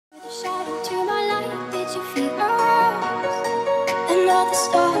out into my light, did you feel a rose? Another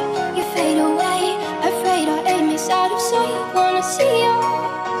star, you fade away. Afraid our aim is out of sight. Wanna see you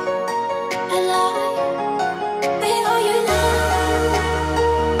alive. Where are you now?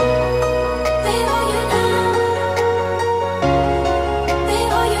 Where are you now? Where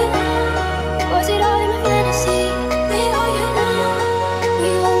are you now? Was it all in my fantasy? Where are you now? Were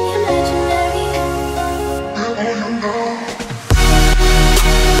you only imaginary?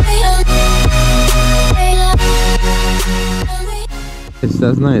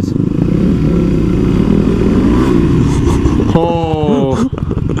 That's nice. Oh.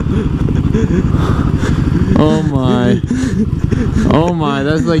 Oh my. Oh my,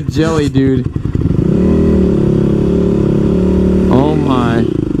 that's like jelly, dude. Oh my.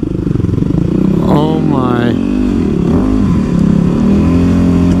 Oh my.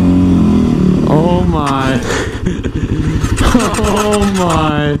 Oh my. Oh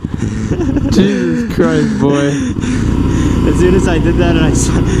my. Jesus Christ, boy. As soon as I did that and I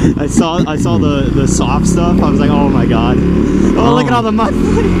saw the soft stuff, I was like, oh my god. Oh, look at all the mud.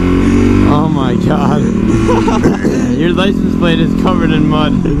 Oh my god. Your license plate is covered in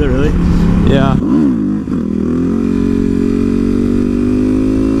mud. Is it really? Yeah.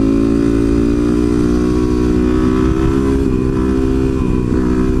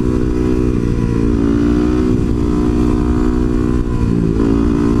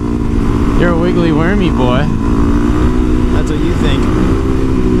 You're a wiggly wormy boy. That's what you think.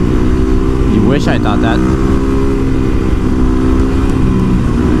 You wish I thought that.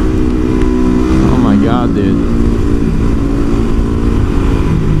 Oh my god, dude.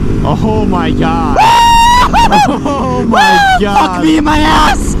 Oh my god. Oh my god. Fuck me in my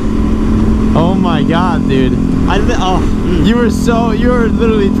ass! Oh my god, dude. You were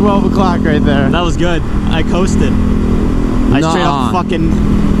literally 12 o'clock right there. That was good. I coasted. I straight up fucking,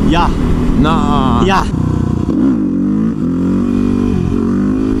 yeah. Nuh-uh. Yeah.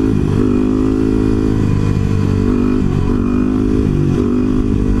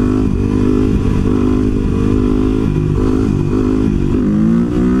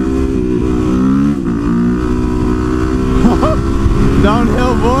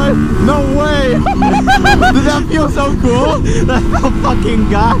 Downhill, boy? No way! Did that feel so cool? That felt fucking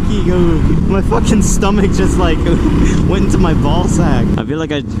gawky, dude. My fucking stomach just like went into my ball sack. I feel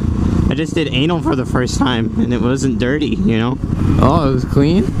like I just did anal for the first time and it wasn't dirty, you know? Oh, it was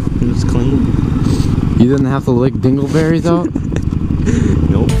clean? It was clean. You didn't have to lick dingleberries out?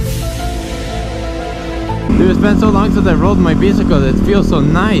 Nope. Dude, it's been so long since I rode my bicycle, it feels so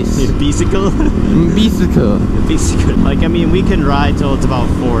nice. Your bicycle? Bicycle. Bicycle. Like, I mean, we can ride till it's about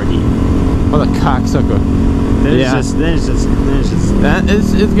 40. What a cocksucker. There's just.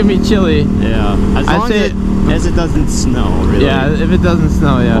 It's gonna be chilly. Yeah. As long as it doesn't snow, really. Yeah, if it doesn't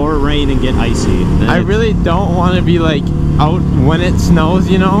snow, yeah. Or rain and get icy. I really don't want to be like out when it snows,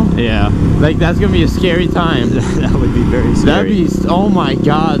 you know? Yeah. Like, that's gonna be a scary time. That would be very scary. That'd be, oh my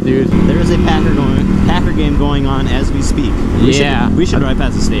god, dude. There is a Packer game going on as we speak. We should ride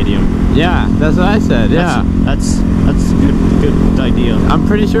past the stadium. Yeah, that's what I said, yeah. That's a good idea. I'm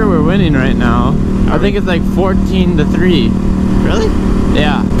pretty sure we're winning right now. I think it's like 14-3. Really?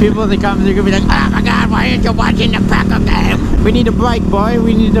 Yeah. People in the comments are gonna be like, oh my god, why aren't you watching the Packer game? We need a bike, boy,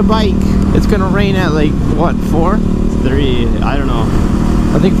 we need a bike. It's gonna rain at like, what, 4? 3, I don't know.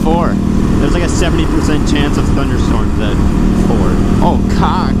 I think 4. There's like a 70% chance of thunderstorms at 4. Oh,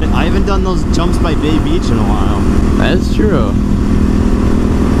 cock. I haven't done those jumps by Bay Beach in a while. That's true.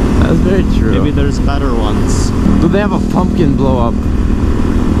 That's very true. Maybe there's better ones. Do they have a pumpkin blow up?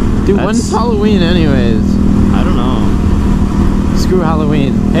 Dude, when's Halloween anyways? I don't know. Screw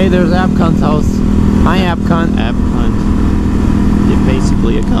Halloween. Hey, there's App Cunt's house. Hi, App Cunt. App Cunt. You're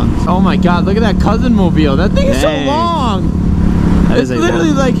basically a cunt. Oh my god, look at that cousin mobile. That thing is so long. It's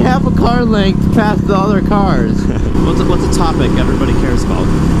literally like half a car length past the other cars. What's a topic everybody cares about?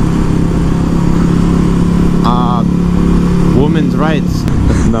 Women's rights.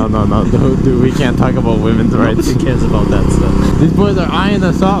 No, dude, we can't talk about women's rights. Nobody cares about that stuff. These boys are eyeing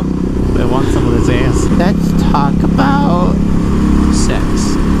us up. They want some of this ass. Let's talk about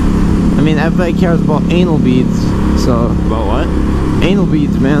sex. I mean, everybody cares about anal beads, so... About what? Anal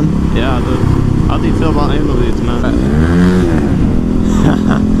beads, man. Yeah, dude. How do you feel about anal beads, man?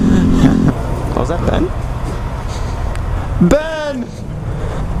 Was that Ben? Ben!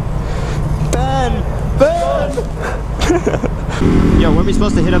 Ben! Ben! Yo, weren't we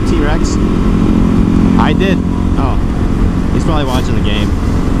supposed to hit up T-Rex? I did. Oh. He's probably watching the game.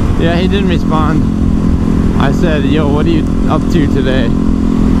 Yeah, he didn't respond. I said, yo, what are you up to today?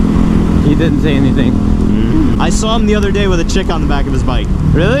 He didn't say anything. I saw him the other day with a chick on the back of his bike.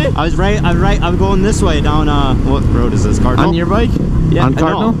 Really? I'm going this way down, what road is this, Cardinal? On your bike? Yeah, on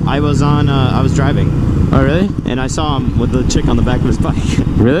Cardinal? No, I was driving. Oh, really? And I saw him with the chick on the back of his bike.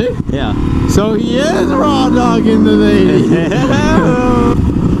 Really? Yeah. So he is raw dogging the lady.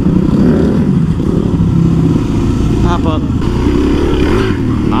 Pop up.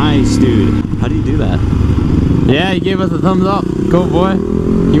 Nice, dude. How do you do that? Yeah, he gave us a thumbs up. Go, boy.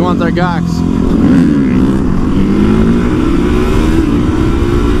 He wants our gocks.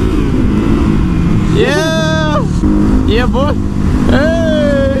 Yeah! Yeah, boy.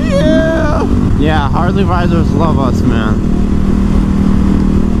 Hey, yeah! Yeah, Harley Risers love us, man.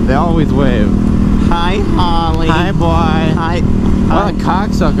 They always wave. Hi, Holly. Hi, boy. Hi. What a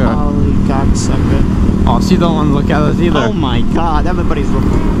cocksucker. Holly, cocksucker. Oh, she don't want to look at us either. Oh my god, everybody hates us.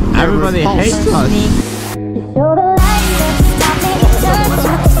 Everybody hates us.